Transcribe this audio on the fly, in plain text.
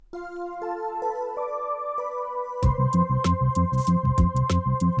Hello,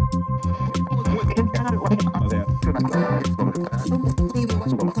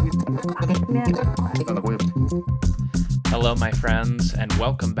 my friends, and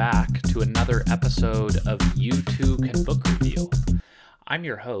welcome back to another episode of You Too Can Book Review. I'm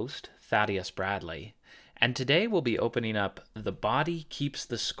your host, Thaddeus Bradley, and today we'll be opening up The Body Keeps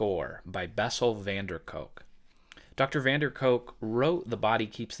the Score by Bessel van der Kolk. Dr. van der Kolk wrote The Body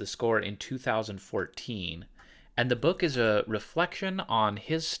Keeps the Score in 2014, and the book is a reflection on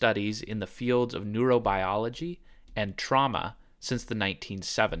his studies in the fields of neurobiology and trauma since the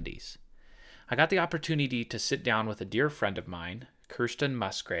 1970s. I got the opportunity to sit down with a dear friend of mine, Kirsten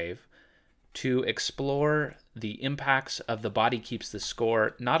Musgrave, to explore the impacts of The Body Keeps the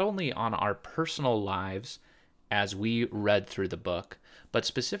Score, not only on our personal lives as we read through the book, but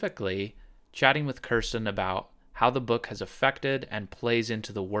specifically chatting with Kirsten about how the book has affected and plays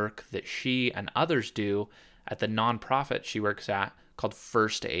into the work that she and others do at the nonprofit she works at called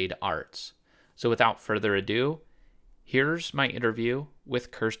First Aid Arts. So without further ado, here's my interview with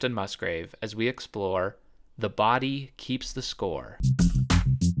Kirsten Musgrave as we explore The Body Keeps the Score.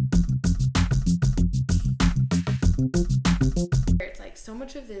 It's like so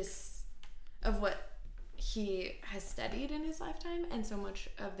much of this, of what he has studied in his lifetime, and so much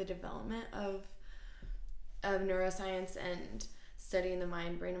of the development of neuroscience and studying the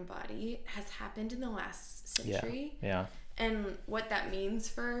mind, brain, and body has happened in the last century. Yeah. And what that means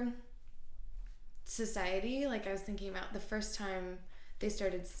for society, like I was thinking about the first time they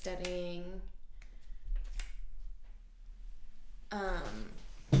started studying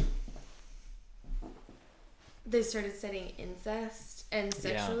incest and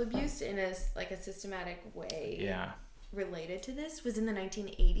sexual abuse in a systematic way related to this was in the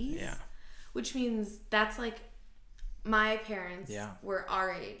 1980s. Which means that's like my parents were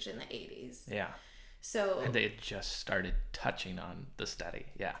our age in the 80s. So And they had just started touching on the study.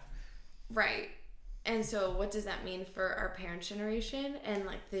 Right. And so what does that mean for our parents' generation and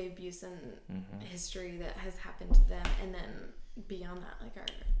like the abuse and history that has happened to them, and then beyond that, like our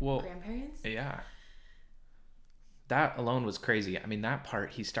grandparents? That alone was crazy. I mean, that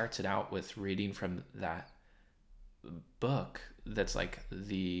part, he starts it out with reading from that book that's like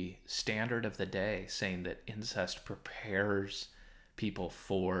the standard of the day, saying that incest prepares people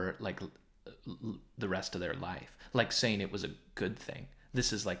for like the rest of their life, like saying it was a good thing.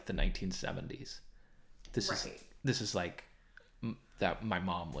 This is like the 1970s. This is like that my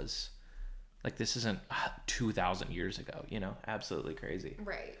mom was like, this isn't 2,000 years ago, absolutely crazy.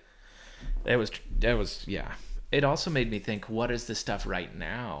 Right. That was It also made me think, what is the stuff right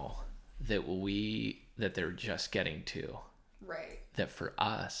now that they're just getting to? Right. That for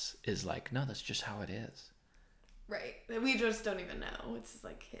us is like, no, that's just how it is. Right. That we just don't even know. It's just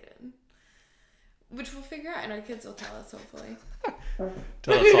like hidden. Which we'll figure out, and our kids will tell us, hopefully.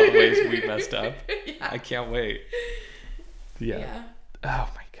 Tell us all the ways we messed up. I can't wait. Yeah. Oh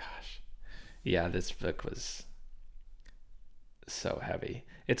my gosh. Yeah, this book was so heavy.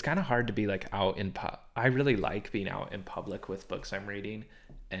 It's kind of hard to be like out in I really like being out in public with books I'm reading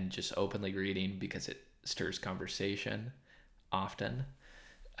and just openly reading, because it stirs conversation often.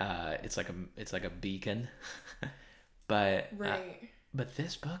 It's like a beacon. But right. But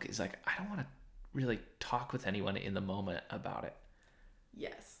this book is like, I don't want to really talk with anyone in the moment about it.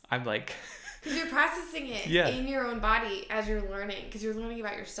 Yes. I'm like, because you're processing it in your own body as you're learning, because you're learning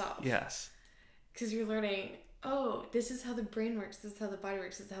about yourself. Yes. Because you're learning, oh, this is how the brain works, this is how the body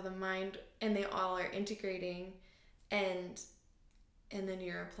works, this is how the mind, and they all are integrating, and then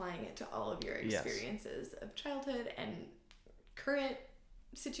you're applying it to all of your experiences of childhood and current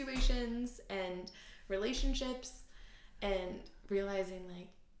situations and relationships, and realizing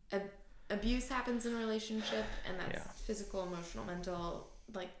like abuse happens in relationship, and that's physical, emotional, mental,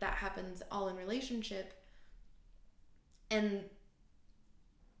 like that happens all in relationship, and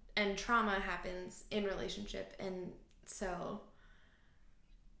trauma happens in relationship. And so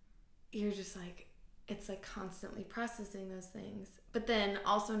you're just like, it's like constantly processing those things, but then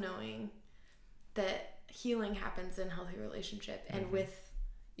also knowing that healing happens in healthy relationship and with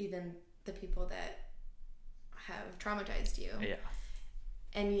even the people that have traumatized you.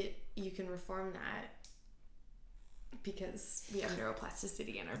 And you can reform that because we have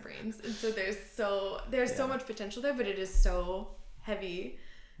neuroplasticity in our brains, and so there's so much potential there, but it is so heavy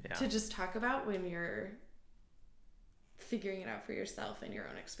to just talk about when you're figuring it out for yourself and your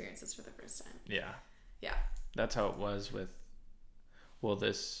own experiences for the first time. That's how it was with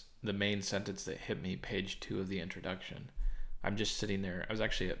the main sentence that hit me, page 2 of the introduction. I'm just sitting there. I was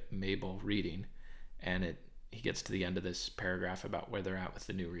actually at Mabel reading, and he gets to the end of this paragraph about where they're at with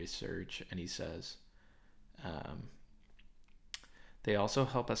the new research, and he says, they also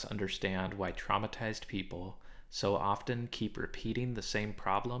help us understand why traumatized people so often keep repeating the same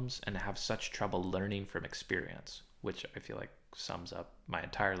problems and have such trouble learning from experience, which I feel like sums up my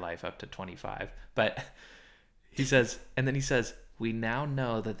entire life up to 25. But he says, we now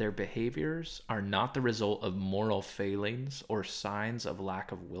know that their behaviors are not the result of moral failings or signs of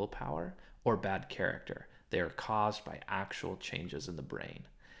lack of willpower or bad character. They are caused by actual changes in the brain.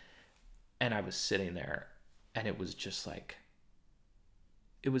 And I was sitting there, and it was just like,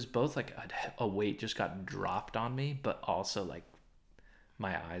 it was both like a weight just got dropped on me, but also like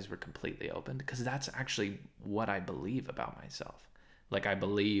my eyes were completely opened, because that's actually what I believe about myself. Like, I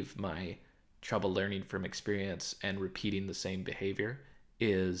believe my trouble learning from experience and repeating the same behavior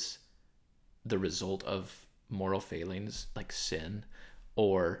is the result of moral failings like sin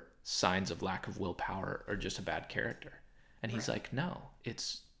or signs of lack of willpower or just a bad character. And he's like, no,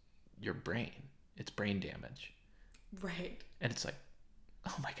 it's your brain. It's brain damage. Right. And it's like,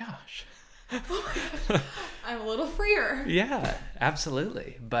 oh my gosh. I'm a little freer. Yeah,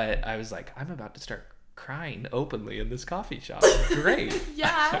 absolutely. But I was like, I'm about to start crying openly in this coffee shop. Great.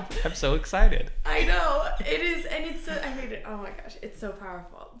 Yeah. I'm so excited. I know. It is. And it's so, I mean, oh my gosh, it's so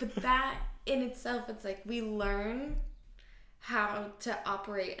powerful. But that in itself, it's like we learn how to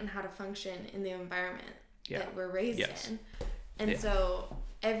operate and how to function in the environment that we're raised in. And so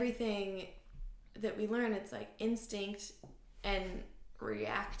everything that we learn, it's like instinct and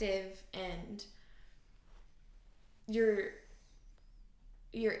reactive, and your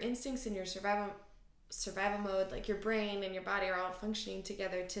instincts and your survival mode, like your brain and your body are all functioning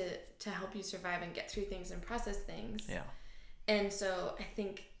together to help you survive and get through things and process things. Yeah. And so I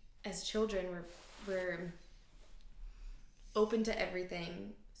think as children we're open to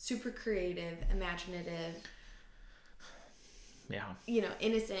everything, super creative, imaginative,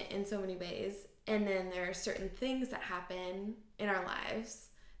 innocent in so many ways. And then there are certain things that happen in our lives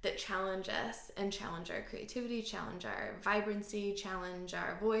that challenge us and challenge our creativity, challenge our vibrancy, challenge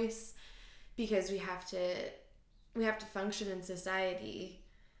our voice, because we have to function in society.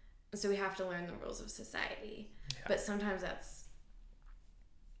 So we have to learn the rules of society. Yeah. But sometimes that's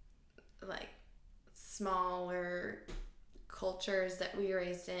like smaller cultures that we were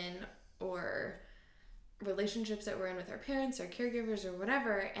raised in, or relationships that we're in with our parents or caregivers or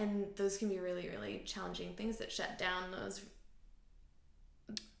whatever, and those can be really, really challenging things that shut down those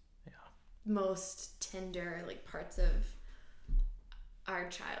most tender like parts of our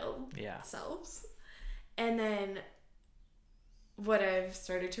child selves. And then what I've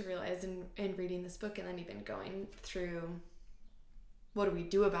started to realize in reading this book, and then even going through what do we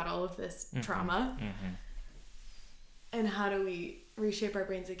do about all of this trauma, and how do we reshape our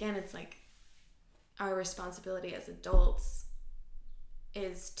brains again, it's like our responsibility as adults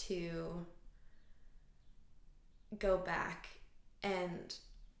is to go back and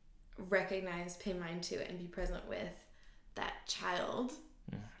recognize, pay mind to, and be present with that child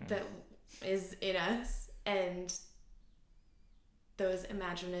that is in us, and those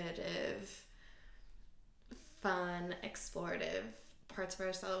imaginative, fun, explorative parts of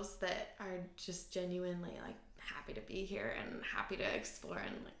ourselves that are just genuinely like happy to be here and happy to explore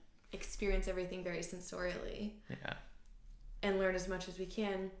and like experience everything very sensorially. Yeah. And learn as much as we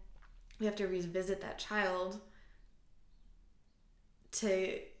can. We have to revisit that child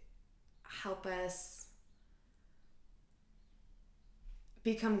to help us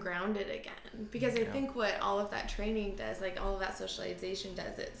become grounded again. Because I think what all of that training does, like all of that socialization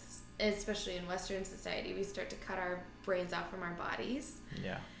does, is, especially in Western society, we start to cut our brains off from our bodies.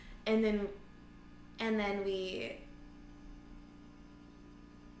 Yeah. And then we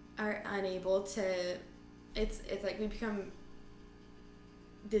are unable to, it's like we become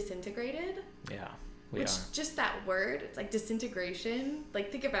disintegrated. Yeah. Just that word, it's like disintegration.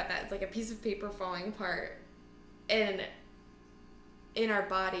 Like, think about that. It's like a piece of paper falling apart. And in our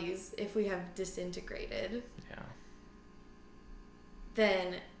bodies, if we have disintegrated,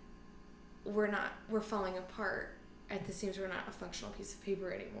 then we're falling apart at the seams. We're not a functional piece of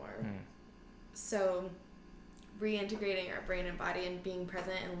paper anymore. So reintegrating our brain and body and being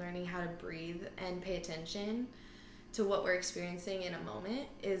present and learning how to breathe and pay attention to what we're experiencing in a moment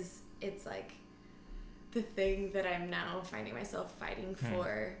it's like the thing that I'm now finding myself fighting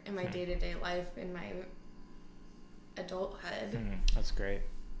for in my day-to-day life, in my adulthood. That's great.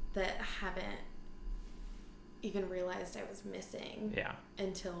 That I haven't even realized I was missing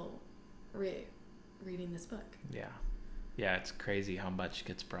until reading this book. Yeah, it's crazy how much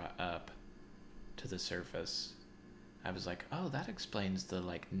gets brought up to the surface I was like, oh, that explains the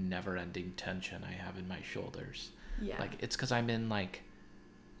like never-ending tension I have in my shoulders. Yeah. Like it's because I'm in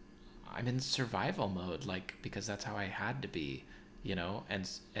survival mode, like, because that's how I had to be, you know,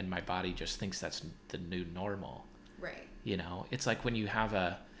 and my body just thinks that's the new normal. Right. You know, it's like when you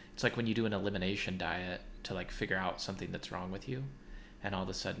do an elimination diet to like figure out something that's wrong with you, and all of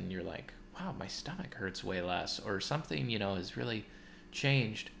a sudden you're like, wow, my stomach hurts way less, or something, you know, has really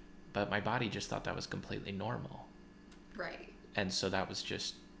changed, but my body just thought that was completely normal. Right. And so that was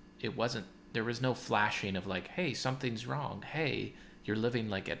just, there was no flashing of like, hey, something's wrong. Hey, you're living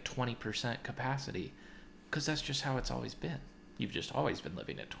like at 20% capacity, because that's just how it's always been. You've just always been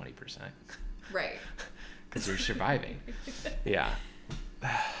living at 20%. Right. Because you're surviving. Yeah.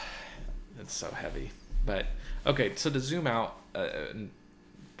 It's so heavy. But, okay, so to zoom out and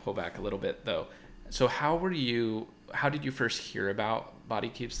pull back a little bit, though. So how did you first hear about Body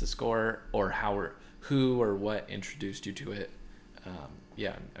Keeps the Score, or who or what introduced you to it?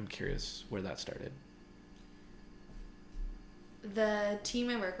 Yeah, I'm curious where that started. The team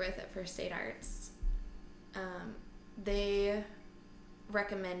I work with at First Aid Arts, they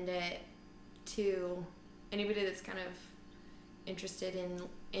recommend it to anybody that's kind of interested in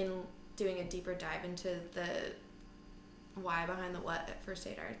doing a deeper dive into the why behind the what at First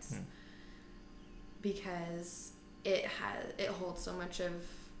Aid Arts, because it holds so much of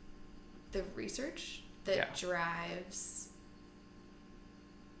the research that drives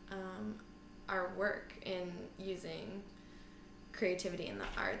our work in using creativity in the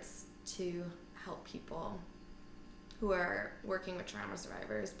arts to help people who are working with trauma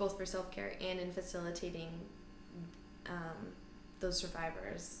survivors, both for self-care and in facilitating those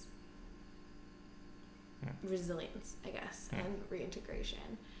survivors' resilience, I guess, and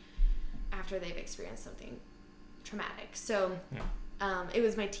reintegration after they've experienced something traumatic. So it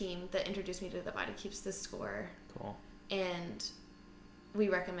was my team that introduced me to the Body Keeps the Score. Cool. And we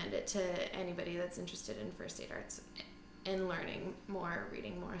recommend it to anybody that's interested in First Aid Arts and learning more,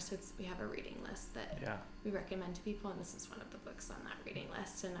 reading more. So we have a reading list that we recommend to people, and this is one of the books on that reading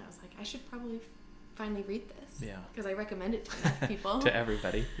list. And I was like, I should probably finally read this. Yeah. Because I recommend it to enough people. To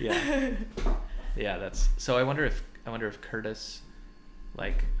everybody. Yeah. Yeah, so I wonder if Curtis,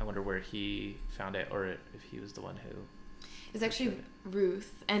 like, I wonder where he found it, or if he was the one who... It's actually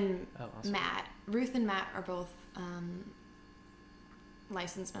Ruth and awesome. Matt. Ruth and Matt are both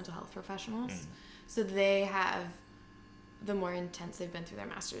licensed mental health professionals. So they have the more intense, they've been through their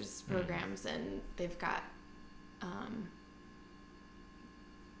master's programs, and they've got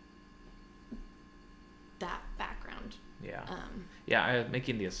that background. Yeah.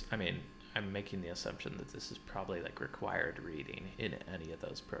 I'm making the assumption that this is probably like required reading in any of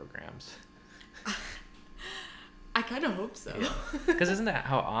those programs. I kind of hope so. Because isn't that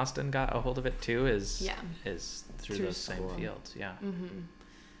how Austin got a hold of it too? Is through those school. Same fields. Yeah.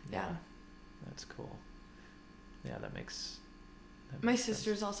 Yeah. That's cool. Yeah, that makes My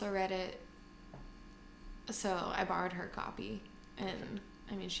sister's sense. Also read it, so I borrowed her copy, and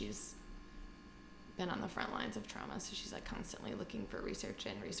I mean, she's been on the front lines of trauma, so she's like constantly looking for research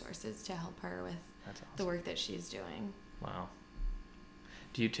and resources to help her with the work that she's doing. Wow.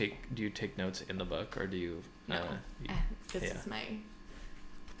 Do you take notes in the book, or do you? No. This is my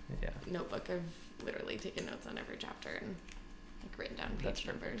notebook. I've literally taken notes on every chapter and like written down page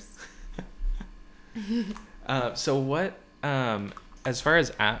numbers. So what, as far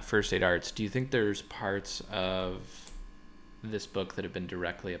as at First Aid Arts, do you think there's parts of this book that have been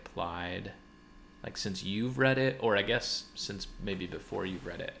directly applied, like since you've read it, or I guess since maybe before you've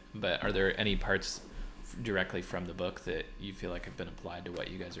read it, but are there any parts directly from the book that you feel like have been applied to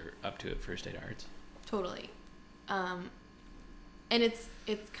what you guys are up to at First Aid Arts? Totally. And it's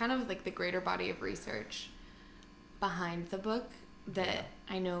kind of like the greater body of research behind the book that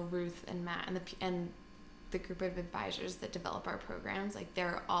I know Ruth and Matt and the group of advisors that develop our programs, like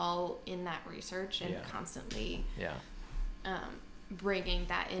they're all in that research and constantly bringing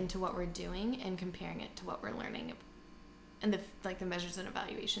that into what we're doing and comparing it to what we're learning, and the measures and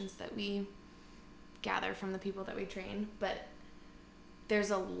evaluations that we gather from the people that we train. But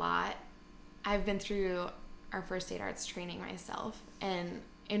there's a lot. I've been through our First Aid Arts training myself, and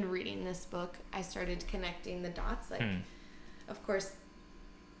in reading this book I started connecting the dots. Like of course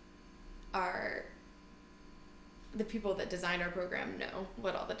the people that designed our program know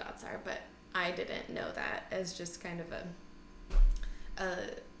what all the dots are, but I didn't know that as just kind of a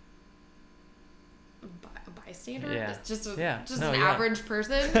bystander, just an average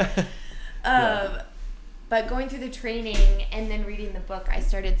person. But going through the training and then reading the book, I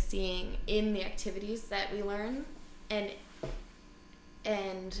started seeing in the activities that we learn and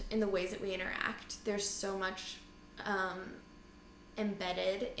in the ways that we interact, there's so much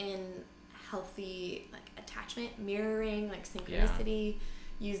embedded in healthy like attachment, mirroring, like synchronicity,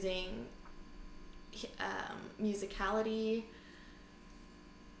 using musicality,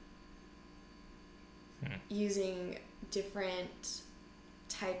 using different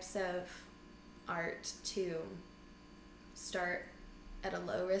types of art to start at a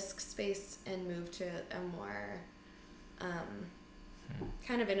low risk space and move to a more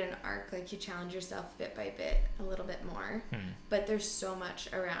kind of in an arc, like you challenge yourself bit by bit a little bit more. But there's so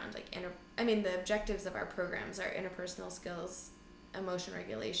much around like the objectives of our programs are interpersonal skills, emotion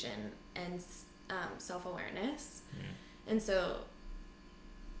regulation, and self-awareness. And so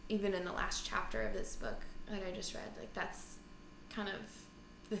even in the last chapter of this book that I just read, like that's kind of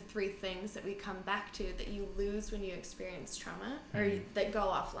the 3 things that we come back to that you lose when you experience trauma, or that go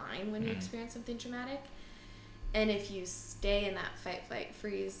offline when you experience something traumatic. And if you stay in that fight, flight,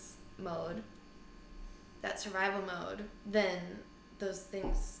 freeze mode, that survival mode, then those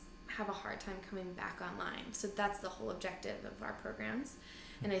things have a hard time coming back online. So that's the whole objective of our programs.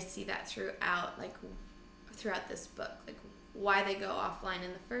 And I see that throughout this book, like why they go offline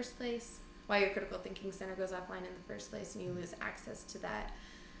in the first place, why your critical thinking center goes offline in the first place, and you lose access to that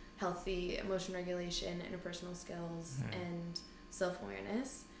healthy emotion regulation, interpersonal skills, and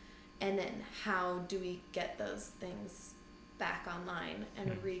self-awareness. And then how do we get those things back online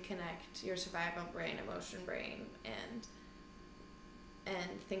and reconnect your survival brain, emotion brain,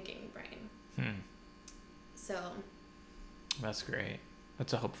 and thinking brain. So that's great.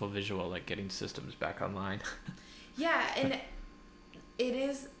 That's a hopeful visual, like getting systems back online. Yeah, and it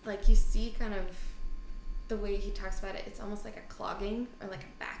is like you see kind of the way he talks about it, it's almost like a clogging or like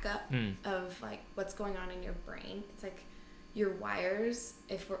a backup of like what's going on in your brain. It's like your wires,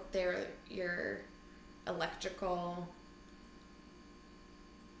 if they're your electrical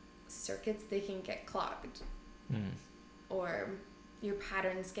circuits, they can get clogged. Or your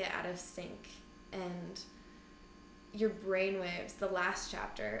patterns get out of sync. And your brain waves, the last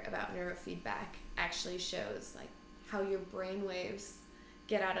chapter about neurofeedback actually shows like how your brain waves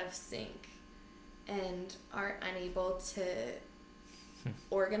get out of sync and are unable to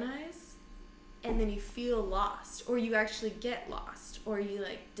organize. And then you feel lost, or you actually get lost, or you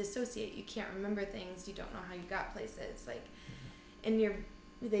like dissociate. You can't remember things. You don't know how you got places. Like, and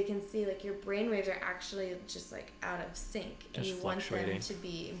they can see like your brain waves are actually just like out of sync, just and you want them to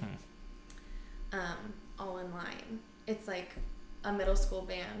be all in line. It's like a middle school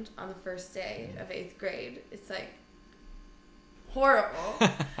band on the first day of 8th grade. It's like horrible.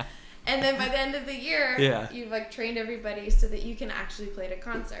 And then by the end of the year, you've like trained everybody so that you can actually play at a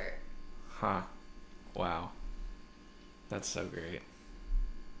concert. Wow. That's so great.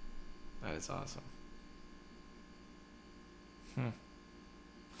 That is awesome.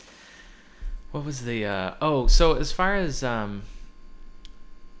 What was the so as far as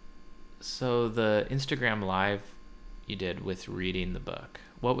so the Instagram live you did with reading the book,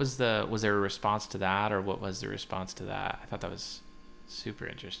 was there a response to that, or what was the response to that? I thought that was super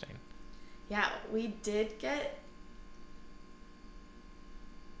interesting. Yeah, we did get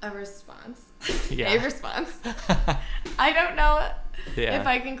a response. A response. I don't know if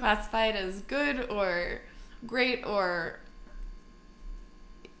I can classify it as good or great, or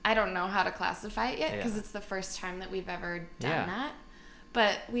I don't know how to classify it yet because it's the first time that we've ever done that.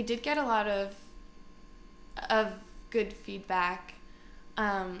 But we did get a lot of good feedback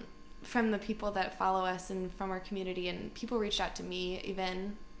from the people that follow us and from our community, and people reached out to me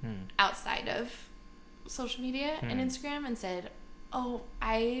even outside of social media and Instagram and said, oh,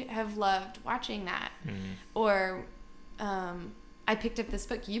 I have loved watching that. Or I picked up this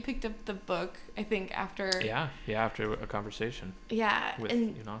book. You picked up the book, I think, after... after a conversation. With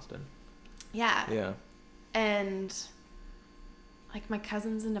you in Austin. Yeah. And like my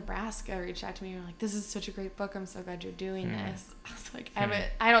cousins in Nebraska reached out to me and were like, this is such a great book. I'm so glad you're doing this. I was like,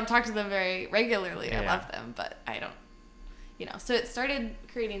 I don't talk to them very regularly. I love them, but I don't, so it started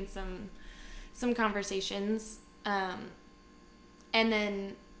creating some conversations. And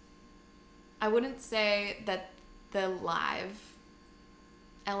then I wouldn't say that the live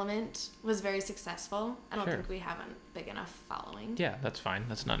element was very successful. I don't think we have a big enough following. Yeah, that's fine.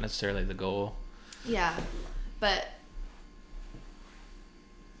 That's not necessarily the goal. Yeah, but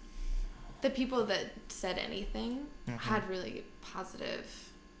the people that said anything had really positive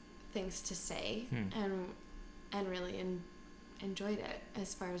things to say and really enjoyed it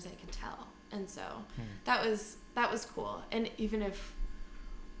as far as I could tell. And so that was cool. And even if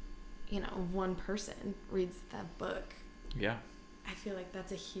one person reads that book, I feel like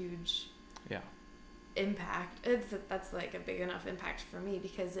that's a huge impact. That's like a big enough impact for me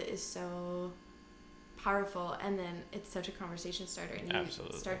because it is so powerful, and then it's such a conversation starter, and you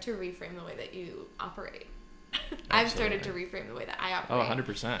start to reframe the way that you operate. I've started to reframe the way that I operate.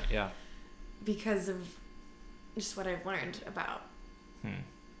 Oh, 100%, yeah. Because of just what I've learned about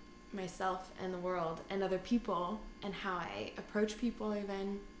myself and the world and other people, and how I approach people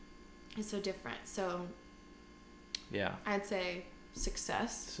even is so different. So yeah, I'd say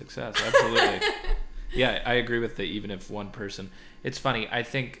success, absolutely. Yeah, I agree with the even if one person. It's funny, I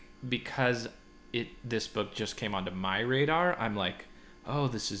think because this book just came onto my radar, I'm like, oh,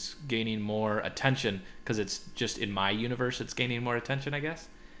 this is gaining more attention because it's just in my universe, it's gaining more attention, I guess.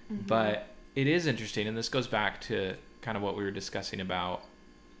 Mm-hmm. But it is interesting, and this goes back to kind of what we were discussing about,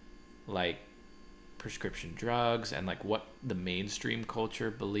 like, prescription drugs and like what the mainstream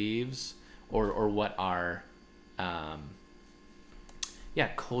culture believes, or what our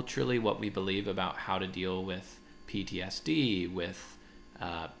culturally what we believe about how to deal with PTSD, with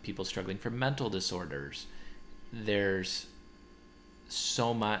people struggling from mental disorders. There's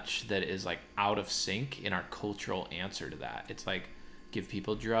so much that is like out of sync in our cultural answer to that. It's like give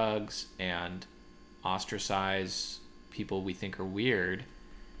people drugs and ostracize people we think are weird.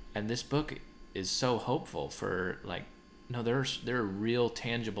 And this book is so hopeful for like, no, there are real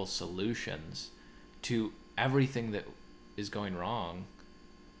tangible solutions to everything that is going wrong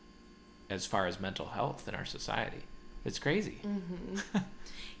as far as mental health in our society. It's crazy. Mm-hmm.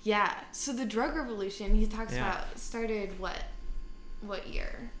 Yeah. So the drug revolution he talks about started what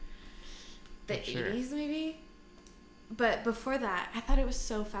year? The 80s maybe? But before that, I thought it was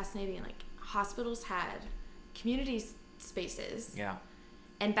so fascinating. Like, hospitals had community spaces. Yeah.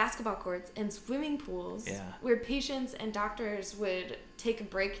 And basketball courts and swimming pools where patients and doctors would take a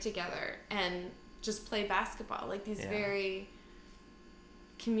break together and just play basketball. Like these very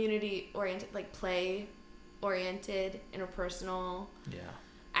community-oriented, like play-oriented, interpersonal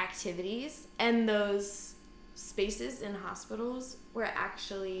activities. And those spaces in hospitals were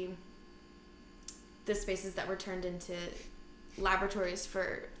actually the spaces that were turned into laboratories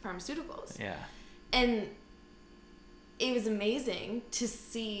for pharmaceuticals. Yeah. And it was amazing to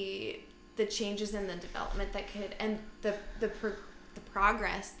see the changes in the development that could, and the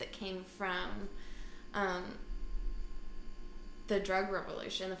progress that came from the drug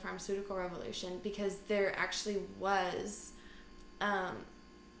revolution, the pharmaceutical revolution, because there actually was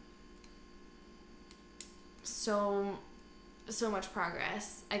so much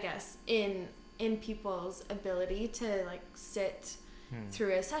progress, I guess, in people's ability to like sit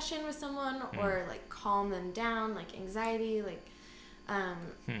through a session with someone or like calm them down, like anxiety, like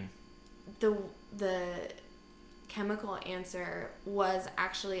the chemical answer was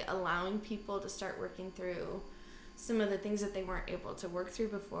actually allowing people to start working through some of the things that they weren't able to work through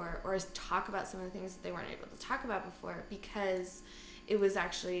before, or talk about some of the things that they weren't able to talk about before, because it was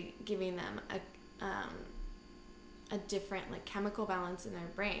actually giving them a different like chemical balance in their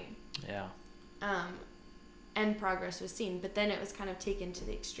brain. Yeah. And progress was seen, but then it was kind of taken to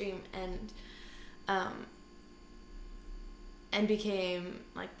the extreme and became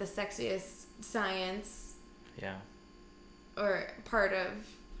like the sexiest science. Yeah. Or part of.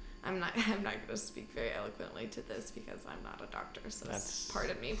 I'm not going to speak very eloquently to this because I'm not a doctor, so that's part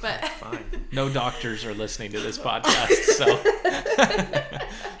of me. But fine. No doctors are listening to this podcast,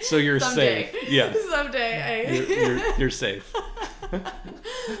 so you're someday. Safe. Yeah. Someday you're safe.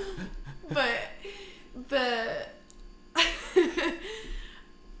 But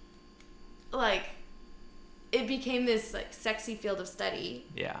like it became this like sexy field of study.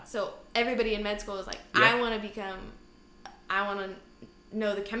 Yeah. So everybody in med school was like, I want to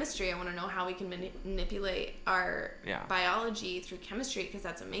know the chemistry. I want to know how we can manipulate our biology through chemistry, because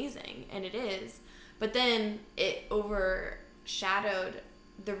that's amazing, and it is. But then it overshadowed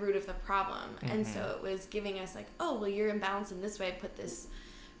the root of the problem, and so it was giving us like, oh, well, you're imbalanced in this way. Put this,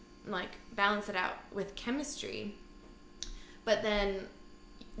 like, balance it out with chemistry. But then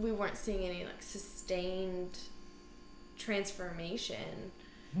we weren't seeing any like sustained transformation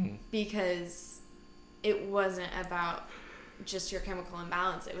because it wasn't about just your chemical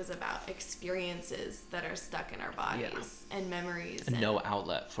imbalance. It was about experiences that are stuck in our bodies and memories. And no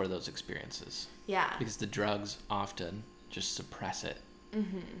outlet for those experiences. Yeah. Because the drugs often just suppress it.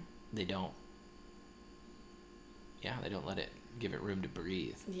 Mm-hmm. They don't let it, give it room to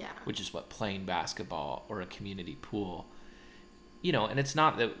breathe. Yeah. Which is what playing basketball or a community pool, and it's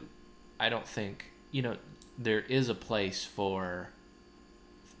not that, I don't think, there is a place for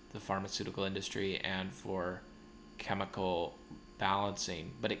the pharmaceutical industry and for chemical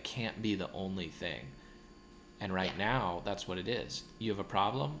balancing, but it can't be the only thing. And right now, that's what it is. You have a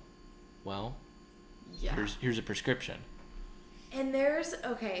problem? Well, here's a prescription. And there's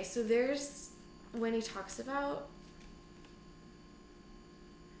when he talks about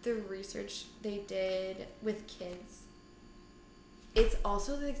the research they did with kids, it's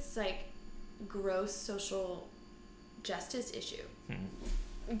also this like gross social justice issue.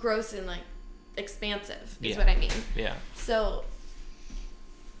 Gross and like expansive is what I mean. Yeah. So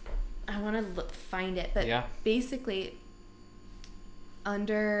I want to find it, but basically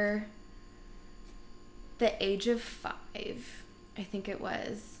under the age of 5, I think it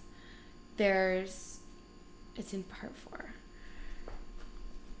was, it's in part 4.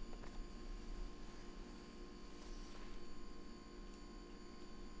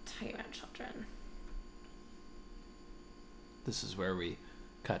 Talking about children. This is where we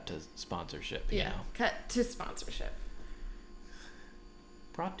cut to sponsorship. Yeah, cut to sponsorship.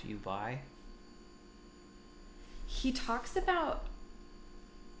 Brought to you by. He talks about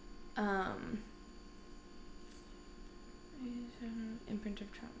imprint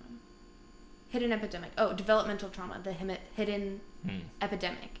of trauma. Hidden epidemic. Oh, developmental trauma. The hidden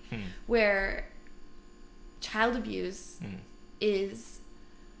epidemic. Where child abuse is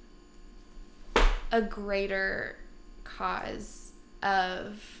a greater cause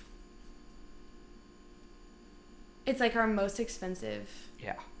of... It's like our most expensive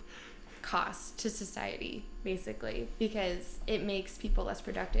cost to society, basically, because it makes people less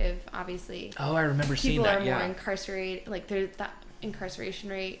productive, obviously. Oh, I remember seeing that. People are more incarcerated. Like, there's that incarceration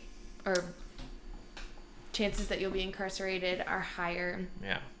rate, or chances that you'll be incarcerated are higher.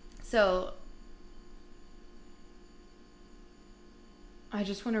 Yeah. So I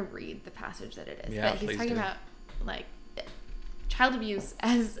just want to read the passage that it is. Yeah, but he's talking about like child abuse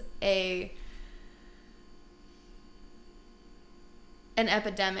as an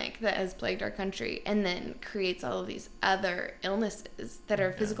epidemic that has plagued our country, and then creates all of these other illnesses that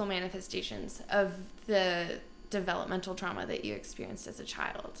are physical manifestations of the developmental trauma that you experienced as a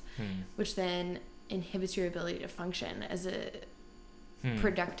child, which then inhibits your ability to function as a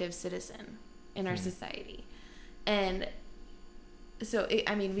productive citizen in our society. And so,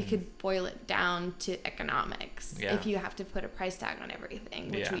 we could boil it down to economics if you have to put a price tag on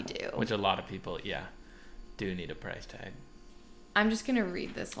everything, which we do. Which a lot of people, do need a price tag. I'm just going to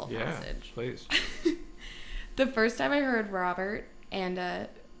read this whole passage. Please. The first time I heard Robert Anda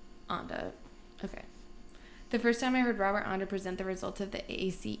present the results of the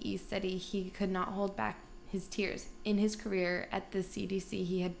ACE study, he could not hold back his tears. In his career at the CDC,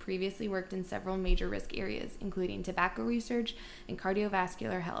 he had previously worked in several major risk areas, including tobacco research and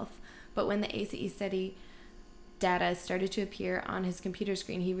cardiovascular health. But when the ACE study data started to appear on his computer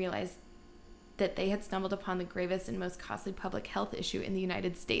screen, he realized that they had stumbled upon the gravest and most costly public health issue in the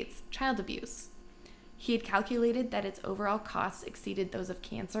United States, child abuse. He had calculated that its overall costs exceeded those of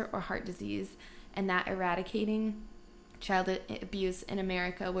cancer or heart disease, and that eradicating child abuse in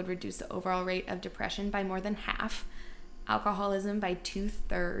America would reduce the overall rate of depression by more than half, alcoholism by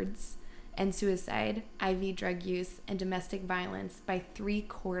 2/3, and suicide, IV drug use, and domestic violence by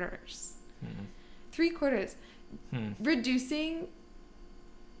 3/4. 3/4. Reducing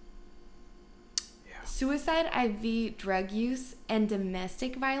suicide, IV drug use, and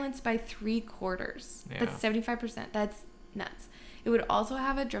domestic violence by 3/4. That's 75%. That's nuts. It would also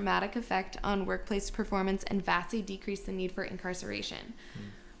have a dramatic effect on workplace performance and vastly decrease the need for incarceration.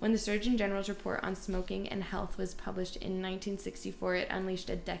 When the Surgeon General's report on smoking and health was published in 1964, it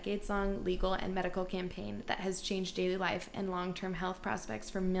unleashed a decades-long legal and medical campaign that has changed daily life and long-term health prospects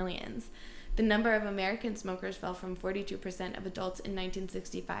for millions. The number of American smokers fell from 42% of adults in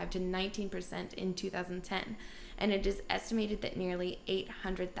 1965 to 19% in 2010, and it is estimated that nearly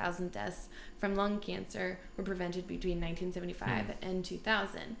 800,000 deaths from lung cancer were prevented between 1975 and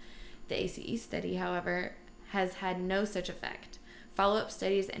 2000. The ACE study, however, has had no such effect. Follow-up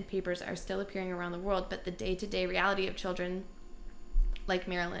studies and papers are still appearing around the world, but the day-to-day reality of children like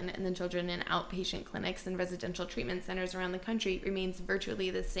Marilyn and the children in outpatient clinics and residential treatment centers around the country remains virtually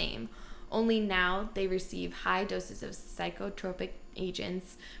the same. Only now they receive high doses of psychotropic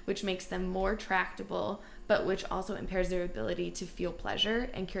agents, which makes them more tractable, but which also impairs their ability to feel pleasure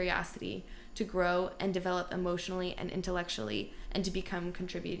and curiosity, to grow and develop emotionally and intellectually, and to become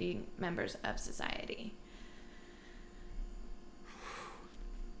contributing members of society.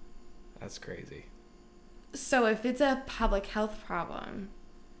 That's crazy. So if it's a public health problem,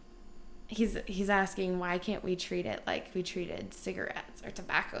 he's asking, why can't we treat it like we treated cigarettes or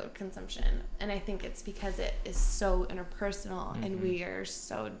tobacco consumption? And I think it's because it is so interpersonal, and we are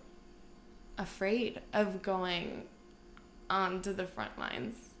so afraid of going onto the front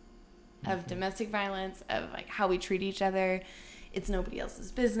lines of domestic violence, of like how we treat each other. It's nobody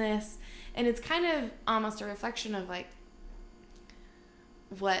else's business. And it's kind of almost a reflection of like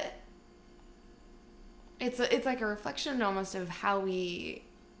what It's like a reflection almost of how we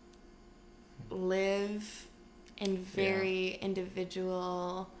live in very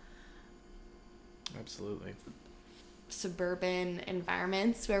individual, absolutely, suburban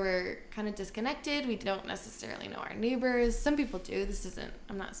environments where we're kind of disconnected. We don't necessarily know our neighbors. Some people do.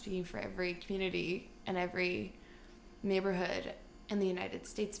 I'm not speaking for every community and every neighborhood in the United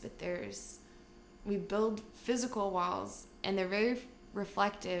States, but we build physical walls, and they're very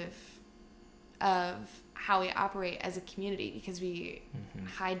reflective of how we operate as a community, because we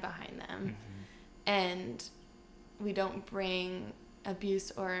hide behind them, and we don't bring abuse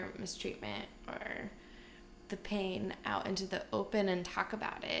or mistreatment or the pain out into the open and talk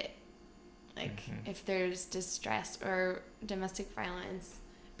about it. Like, if there's distress or domestic violence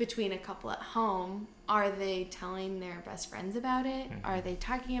between a couple at home, are they telling their best friends about it? Are they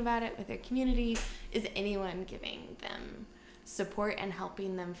talking about it with their community? Is anyone giving them support and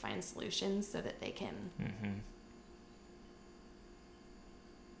helping them find solutions so that they can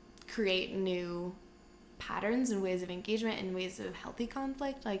create new patterns and ways of engagement and ways of healthy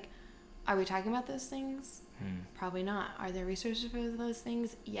conflict? Like, are we talking about those things? Probably not. Are there resources for those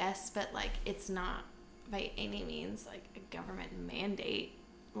things? Yes, but like, it's not by any means like a government mandate,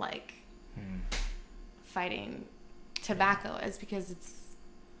 like fighting tobacco is, because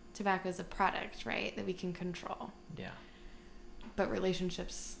tobacco is a product, right, that we can control. Yeah. But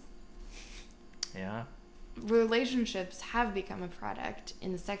relationships Yeah. relationships have become a product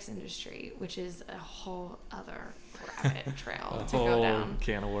in the sex industry, which is a whole other rabbit trail to go down.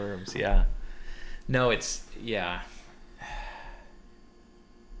 Can of worms. Yeah. No, it's yeah.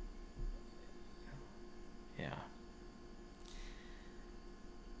 Yeah.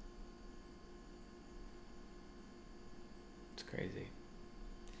 It's crazy.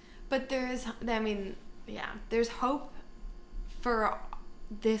 But there's hope for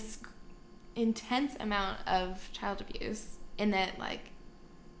this intense amount of child abuse, in that, like,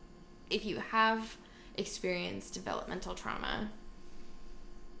 if you have experienced developmental trauma,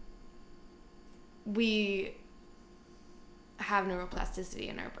 we have neuroplasticity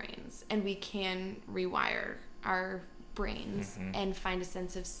in our brains, and we can rewire our brains and find a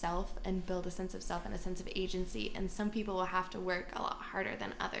sense of self and build a sense of self and a sense of agency. And some people will have to work a lot harder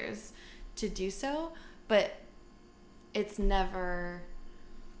than others to do so, but it's never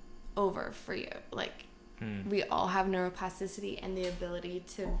over for you. Like, we all have neuroplasticity and the ability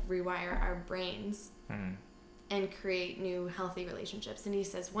to rewire our brains and create new healthy relationships. And he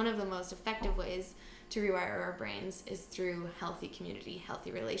says one of the most effective ways to rewire our brains is through healthy community,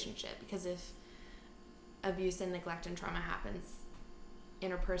 healthy relationship. Because if abuse and neglect and trauma happens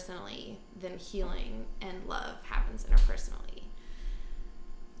interpersonally, then healing and love happens interpersonally.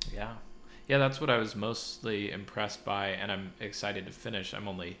 Yeah. Yeah, that's what I was mostly impressed by, and I'm excited to finish. I'm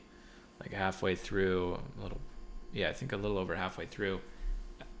only like halfway through, I think a little over halfway through.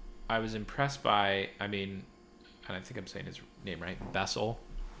 I was impressed by, and I think I'm saying his name right, Bessel,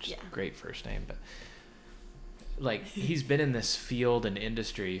 which is a great first name, but like, he's been in this field and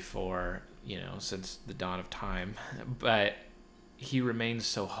industry for, since the dawn of time, but he remains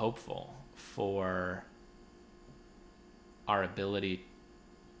so hopeful for our ability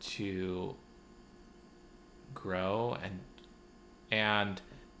to grow and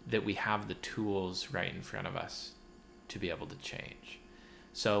that we have the tools right in front of us to be able to change.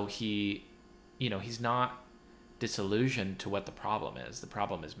 So he's not disillusioned to what the problem is. The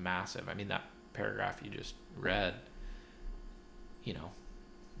problem is massive. I mean, that paragraph you just read, the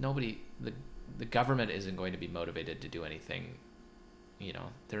government isn't going to be motivated to do anything,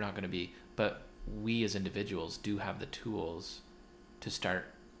 they're not going to be, but we as individuals do have the tools to start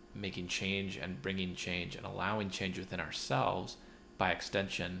making change and bringing change and allowing change within ourselves, by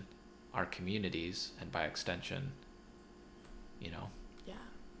extension our communities, and by extension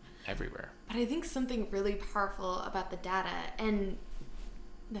everywhere. But I think something really powerful about the data and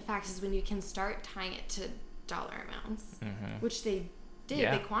the fact is, when you can start tying it to dollar amounts, which they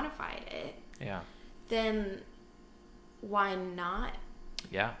did, they quantified it, then why not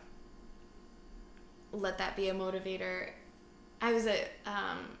let that be a motivator? I was at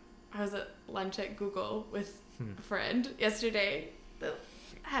lunch at Google with a friend yesterday that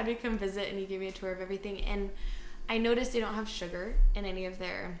had me come visit, and he gave me a tour of everything, and I noticed they don't have sugar in any of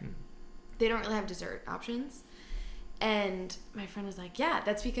their they don't really have dessert options. And my friend was like, yeah,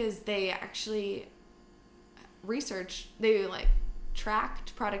 that's because they actually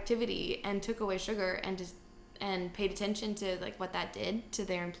tracked productivity and took away sugar and paid attention to like what that did to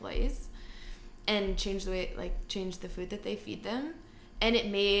their employees, and changed the food that they feed them, and it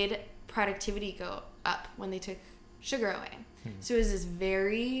made productivity go up when they took sugar away. So it was this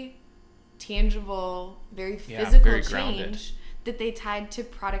very tangible, very physical very change grounded. that they tied to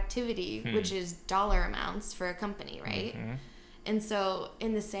productivity, which is dollar amounts for a company, right? Mm-hmm. And so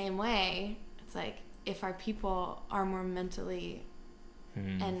in the same way, it's like if our people are more mentally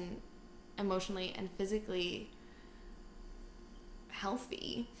and emotionally and physically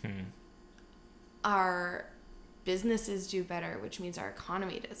healthy, our businesses do better, which means our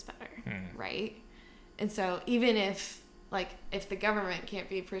economy does better, right? And so even if the government can't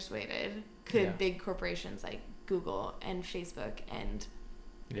be persuaded, could big corporations like Google and Facebook and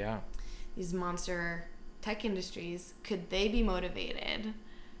these monster tech industries, could they be motivated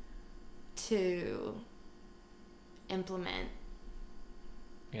to implement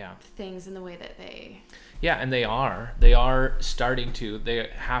things in the way that they... Yeah, and they are starting to. They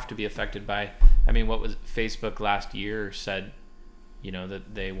have to be affected by, I mean, what was Facebook last year said,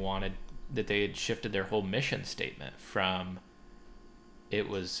 that they had shifted their whole mission statement from, it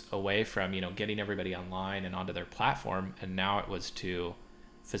was away from, getting everybody online and onto their platform, and now it was to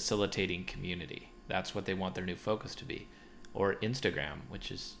facilitating community. That's what they want their new focus to be. Or Instagram,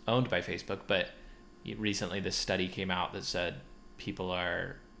 which is owned by Facebook, but recently this study came out that said people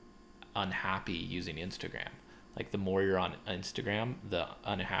are unhappy using Instagram. Like the more you're on Instagram, the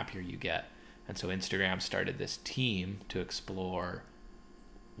unhappier you get. And so Instagram started this team to explore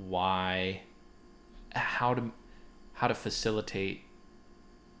how to facilitate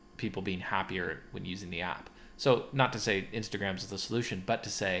people being happier when using the app. So not to say Instagram's the solution, but to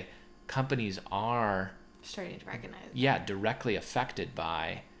say companies are starting to recognize directly affected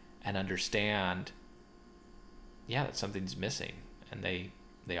by and understand that something's missing, and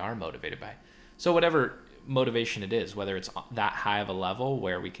they are motivated by. So whatever motivation it is, whether it's that high of a level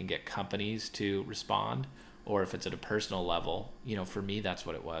where we can get companies to respond, or if it's at a personal level, for me, that's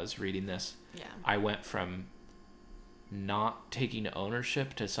what it was. Reading this, I went from not taking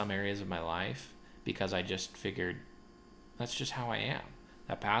ownership to some areas of my life because I just figured that's just how I am.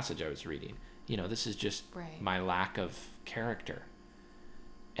 That passage I was reading, this is just my lack of character.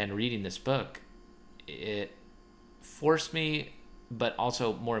 And reading this book, it forced me, but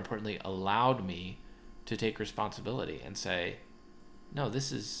also more importantly allowed me to take responsibility and say, no,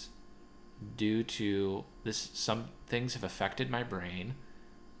 this is due to this. Some things have affected my brain,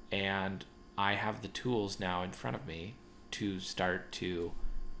 and I have the tools now in front of me to start to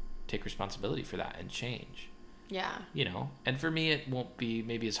take responsibility for that and change. And for me, it won't be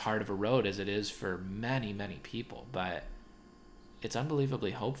maybe as hard of a road as it is for many, many people, but it's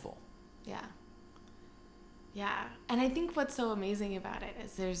unbelievably hopeful. Yeah. And I think what's so amazing about it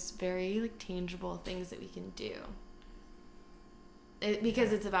is there's very tangible things that we can do.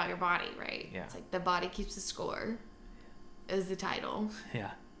 Because it's about your body, right? Yeah. It's like the body keeps the score is the title.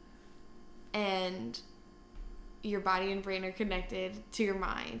 Yeah. And your body and brain are connected to your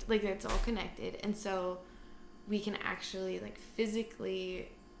mind. It's all connected. And so we can actually physically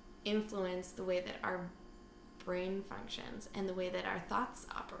influence the way that our brain functions and the way that our thoughts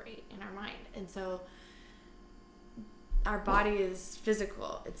operate in our mind. And so our body is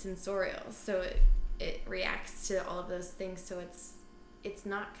physical, it's sensorial, so it reacts to all of those things. So it's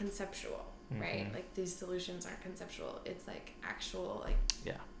not conceptual, right? These solutions aren't conceptual. It's actual,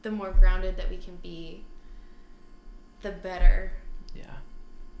 the more grounded that we can be, the better. Yeah.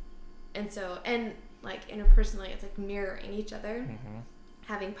 And so, and interpersonally, it's mirroring each other,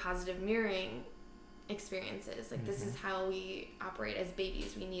 having positive mirroring experiences. This is how we operate as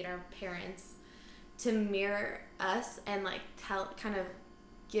babies. We need our parents to mirror us and kind of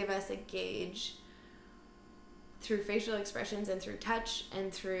give us a gauge through facial expressions and through touch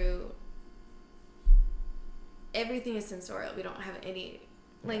and through everything is sensorial. We don't have any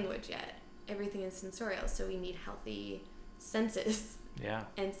language yet. Everything is sensorial, so we need healthy senses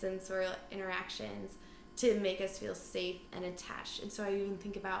and sensorial interactions to make us feel safe and attached. And so I even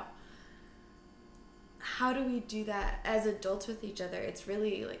think about, how do we do that as adults with each other? It's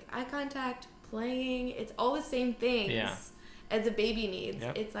really eye contact, playing. It's all the same things as a baby needs.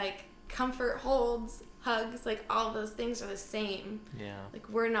 It's comfort, holds, hugs, all of those things are the same.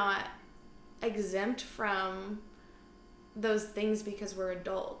 We're not exempt from those things because we're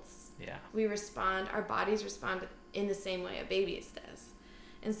adults. We respond, our bodies respond in the same way a baby's does.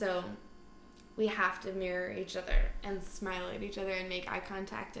 And so we have to mirror each other and smile at each other and make eye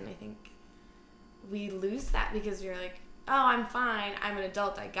contact. And I think we lose that because you're oh, I'm fine. I'm an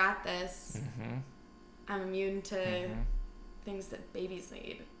adult. I got this. I'm immune to things that babies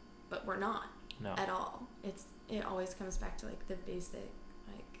need, but we're not at all. It always comes back to the basic,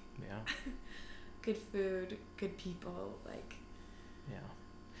 good food, good people,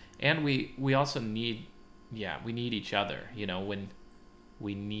 And we also need, we need each other. When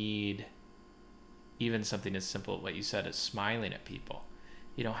we need even something as simple, what you said, is smiling at people.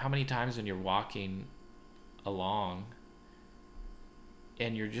 You know, how many times when you're walking along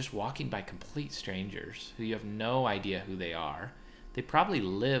and you're just walking by complete strangers who you have no idea who they are, they probably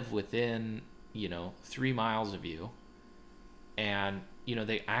live within, 3 miles of you, and,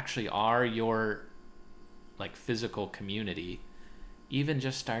 they actually are your, like, physical community. Even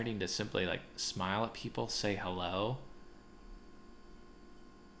just starting to simply, like, smile at people, say hello.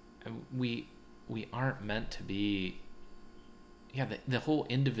 And we aren't meant to be, the whole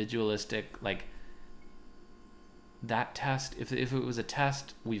individualistic, like, that test, if it was a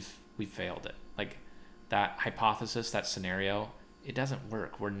test, we've failed it. Like, that hypothesis, that scenario, it doesn't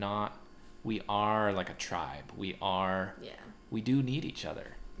work. We are like a tribe. We do need each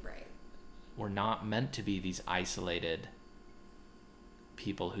other. Right. We're not meant to be these isolated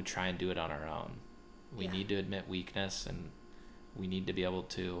people who try and do it on our own. We need to admit weakness, and we need to be able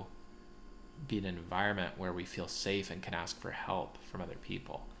to be in an environment where we feel safe and can ask for help from other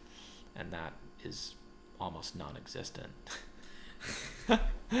people. And that is almost non-existent.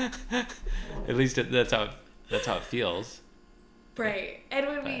 At least that's how it feels. Right. And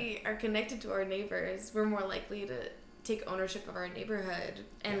when we are connected to our neighbors, we're more likely to take ownership of our neighborhood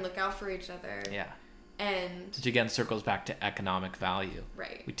and look out for each other. Yeah. And which again circles back to economic value.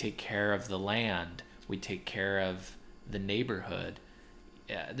 Right. We take care of the land. We take care of the neighborhood.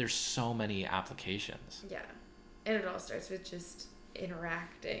 Yeah, there's so many applications. Yeah. And it all starts with just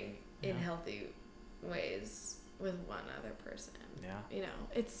interacting in healthy ways with one other person. Yeah.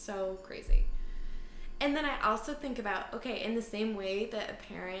 It's so crazy. And then I also think about, okay, in the same way that a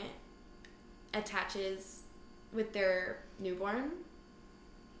parent attaches with their newborn,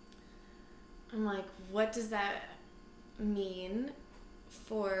 I'm like, what does that mean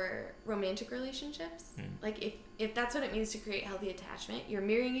for romantic relationships? Like, if that's what it means to create healthy attachment, you're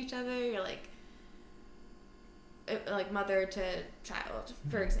mirroring each other, you're like mother to child,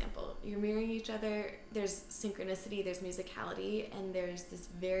 for example. You're mirroring each other. There's synchronicity, there's musicality, and there's this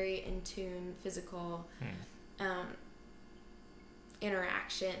very in tune physical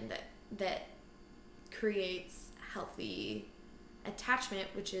interaction that creates healthy attachment,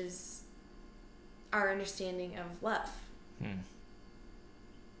 which is our understanding of love.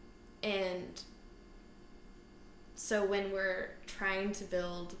 And so when we're trying to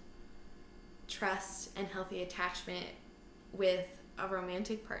build trust and healthy attachment with a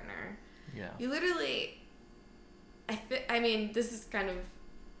romantic partner, you literally, I mean, this is kind of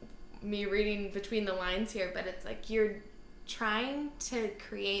me reading between the lines here, but it's like you're trying to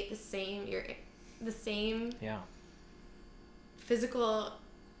create the same physical,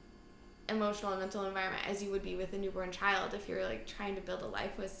 emotional, and mental environment as you would be with a newborn child. If you're like trying to build a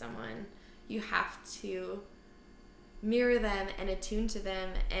life with someone, you have to mirror them and attune to them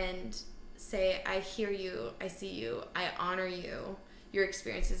and say, I hear you, I see you, I honor you, your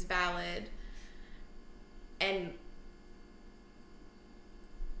experience is valid, and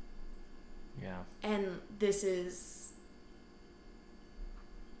this is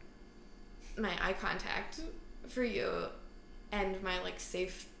my eye contact for you, and my like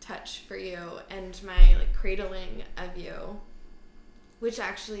safe touch for you, and my like cradling of you, which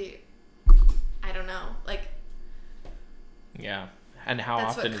actually, I don't know, like, and how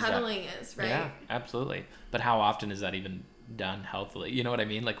that's often what cuddling is, right? Yeah, absolutely. But how often is that even done healthily? You know what I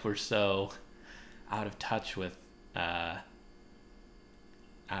mean? Like, we're so out of touch with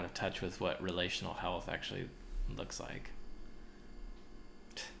what relational health actually looks like.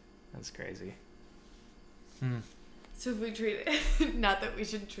 That's crazy. So if we treat it, not that we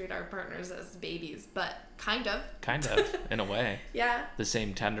should treat our partners as babies, but kind of in a way. Yeah. The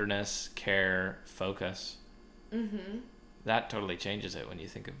same tenderness, care, focus. That totally changes it when you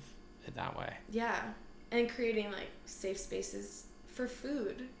think of it that way. Yeah. And creating like safe spaces for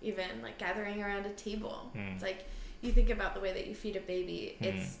food, even like gathering around a table. It's like, you think about the way that you feed a baby,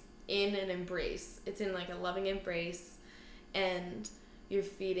 it's in an embrace. It's in like a loving embrace, and you're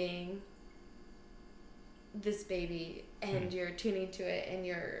feeding this baby, and you're tuning to it, and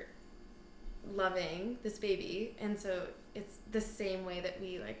you're loving this baby. And so it's the same way that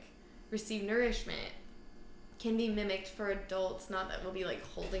we like receive nourishment can be mimicked for adults. Not that we'll be like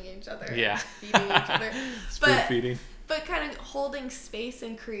holding each other, feeding each other, spoon feeding, but kind of holding space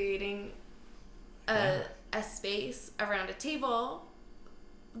and creating a space around a table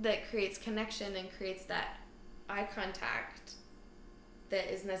that creates connection and creates that eye contact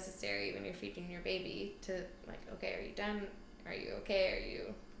that is necessary when you're feeding your baby, to like, okay, are you done? Are you okay?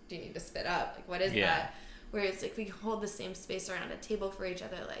 Do you need to spit up? Like, what is that? Whereas like we hold the same space around a table for each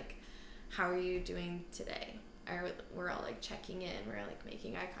other, like, how are you doing today? we're all like checking in, we're like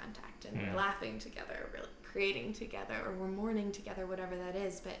making eye contact, and we're laughing together, we're like creating together, or we're mourning together, whatever that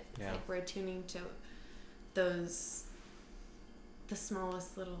is. But it's like we're attuning to the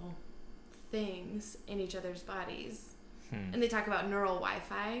smallest little things in each other's bodies. And they talk about neural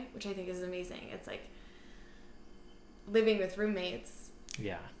Wi-Fi, which I think is amazing. It's like living with roommates.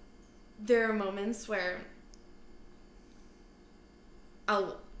 Yeah. There are moments where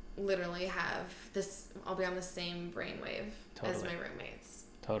I'll literally I'll be on the same brainwave as my roommates.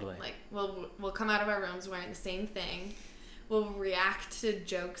 Totally. Like, we'll come out of our rooms wearing the same thing. We'll react to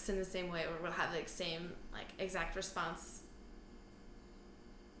jokes in the same way, or we'll have like same like exact response,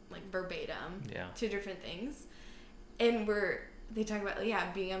 like verbatim to different things. And they talk about,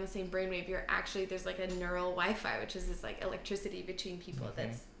 being on the same brainwave. There's like a neural Wi-Fi, which is this like electricity between people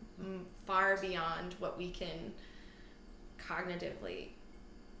that's far beyond what we can cognitively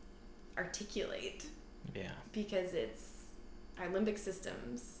articulate. Yeah. Because it's our limbic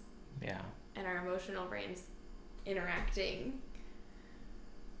systems. Yeah. And our emotional brains interacting.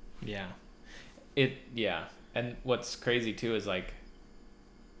 Yeah. And what's crazy too is like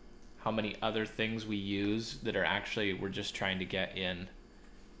how many other things we use that are actually, we're just trying to get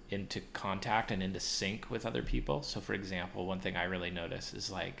into contact and into sync with other people. So for example, one thing I really notice is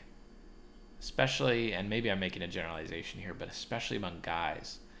like, especially, and maybe I'm making a generalization here, but especially among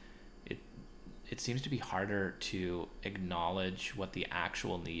guys, it seems to be harder to acknowledge what the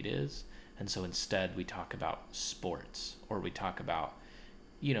actual need is. And so instead we talk about sports, or we talk about,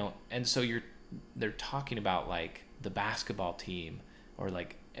 and so they're talking about like the basketball team, or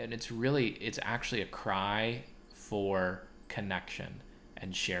like, and it's actually a cry for connection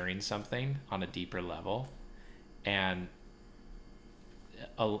and sharing something on a deeper level. And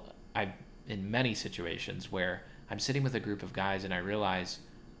I've in many situations where I'm sitting with a group of guys and I realize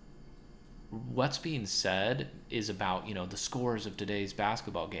what's being said is about, the scores of today's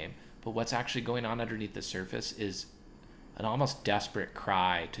basketball game, but what's actually going on underneath the surface is an almost desperate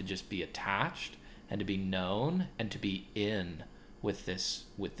cry to just be attached and to be known and to be in with this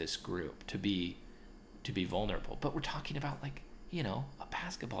group, to be vulnerable. But we're talking about like, a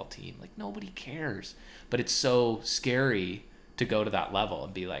basketball team. Like nobody cares. But it's so scary to go to that level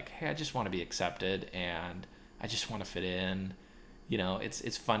and be like, hey, I just want to be accepted and I just want to fit in.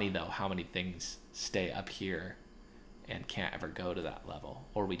 It's funny though how many things stay up here and can't ever go to that level,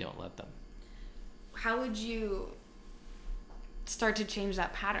 or we don't let them. How would you start to change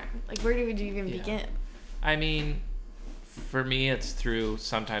that pattern? Like where would you even begin? I mean, for me, it's through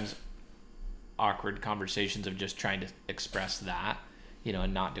sometimes awkward conversations of just trying to express that,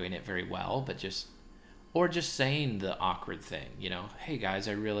 and not doing it very well, but just saying the awkward thing, hey guys,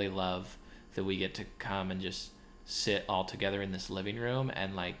 I really love that we get to come and just sit all together in this living room,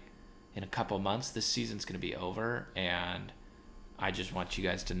 and like in a couple months, this season's going to be over, and I just want you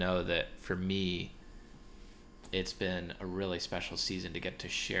guys to know that for me, it's been a really special season to get to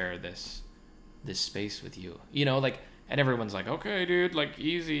share this space with you, and everyone's like, okay, dude, like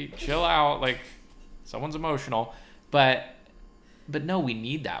easy, chill out. Like someone's emotional, but no, we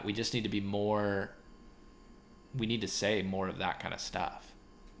need that. We just need to be more, we need to say more of that kind of stuff.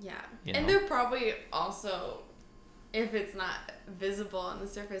 Yeah. And they're probably also, if it's not visible on the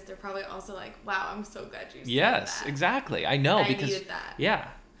surface, they're probably also like, wow, I'm so glad you said that. Yes, exactly. I know, because needed that. Yeah.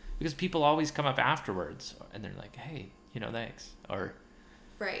 Because people always come up afterwards and they're like, hey, thanks. Or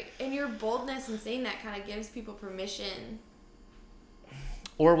right. And your boldness in saying that kind of gives people permission.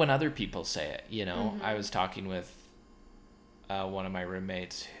 Or when other people say it, I was talking with one of my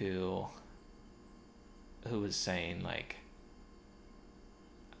roommates who was saying like,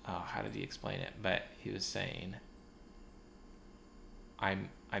 how did he explain it? But he was saying, I'm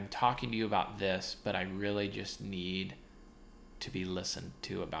talking to you about this, but I really just need to be listened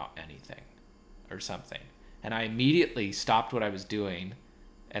to about anything or something. And I immediately stopped what I was doing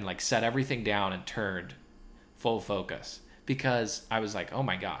and like set everything down and turned full focus, because I was like, oh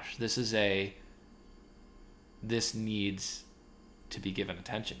my gosh, this needs to be given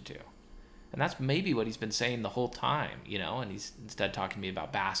attention to. And that's maybe what he's been saying the whole time, and he's instead talking to me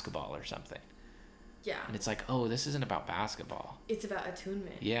about basketball or something. Yeah. And it's like, oh, this isn't about basketball. It's about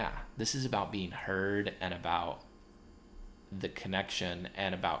attunement. Yeah. This is about being heard and about the connection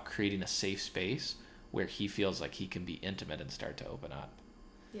and about creating a safe space where he feels like he can be intimate and start to open up.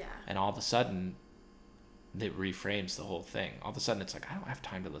 Yeah. And all of a sudden, it reframes the whole thing. All of a sudden, it's like, I don't have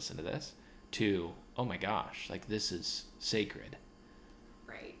time to listen to this, to, oh my gosh, like this is sacred.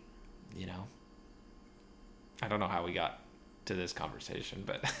 Right. I don't know how we got to this conversation,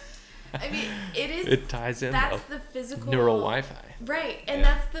 but I mean, it ties in. That's the physical neural Wi-Fi. Right. And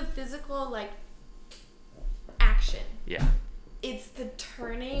that's the physical, like, Yeah. It's the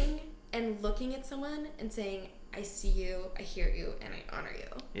turning and looking at someone and saying, I see you, I hear you, and I honor you.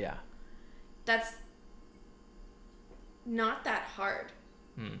 Yeah. That's not that hard.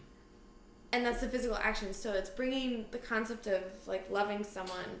 And that's the physical action. So it's bringing the concept of like loving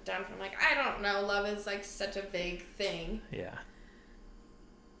someone down from like, I don't know, love is like such a vague thing. Yeah.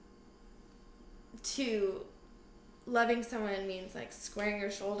 To loving someone means like squaring your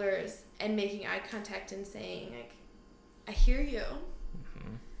shoulders and making eye contact and saying like, I hear you.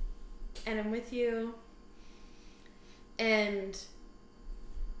 And I'm with you. And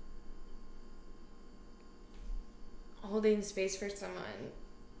holding space for someone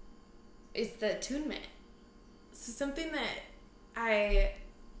is the attunement. So something that I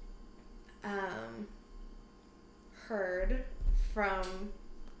heard from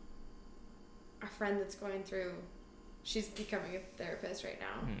a friend that's going through, she's becoming a therapist right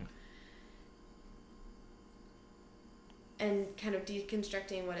now. And kind of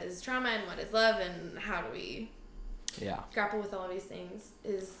deconstructing what is trauma and what is love and how do we grapple with all of these things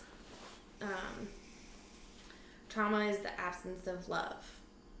is trauma is the absence of love.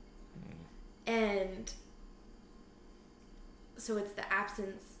 And so it's the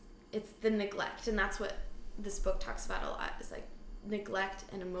absence, it's the neglect, and that's what this book talks about a lot, is like neglect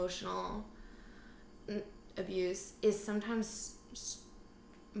and emotional abuse is sometimes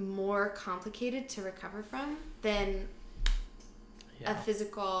more complicated to recover from than a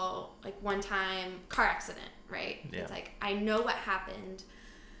physical, like one-time car accident, right? Yeah. It's like, I know what happened,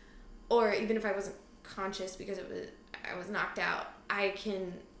 or even if I wasn't conscious because I was knocked out, I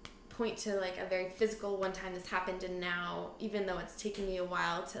can point to like a very physical one time this happened, and now, even though it's taken me a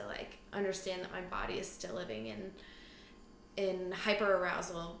while to like understand that my body is still living in hyper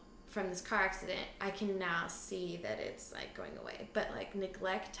arousal from this car accident, I can now see that it's like going away. But like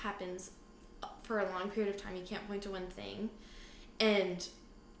neglect happens for a long period of time. You can't point to one thing. And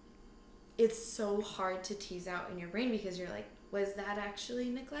it's so hard to tease out in your brain because you're like, was that actually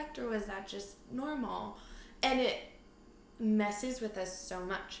neglect or was that just normal? And it messes with us so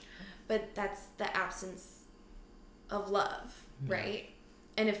much. But that's the absence of love, right?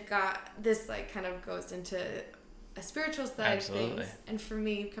 And if God, this like kind of goes into a spiritual side of things. And for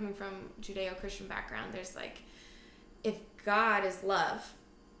me, coming from Judeo-Christian background, there's like, if God is love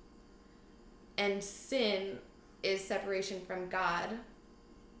and sin is separation from God,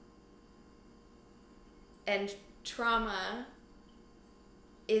 and trauma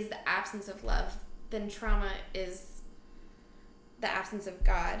is the absence of love, then trauma is the absence of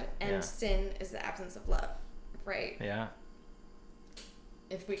God, and sin is the absence of love, right? Yeah.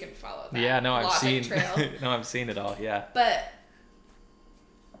 If we can follow that logic trail. I've seen it all, yeah. But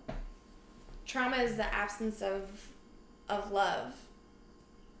trauma is the absence of love.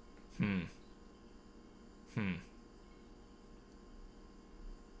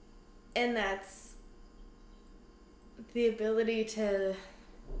 And that's the ability to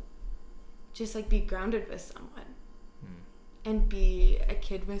just like be grounded with someone and be a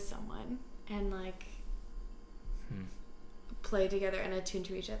kid with someone and like play together and attune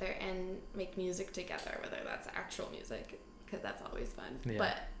to each other and make music together, whether that's actual music, because that's always fun.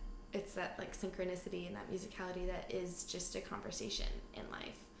 But it's that like synchronicity and that musicality that is just a conversation in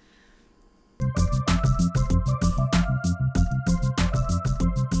life.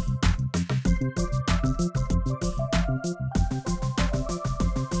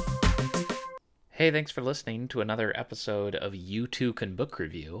 Hey, thanks for listening to another episode of You Too Can Book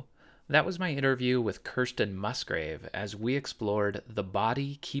Review. That was my interview with Kirsten Musgrave as we explored The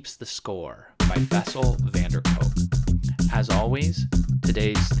Body Keeps the Score by Bessel van der Kolk. As always,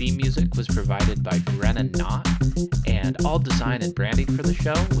 today's theme music was provided by Brennan Knott, and all design and branding for the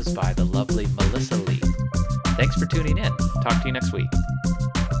show was by the lovely Melissa Lee. Thanks for tuning in. Talk to you next week.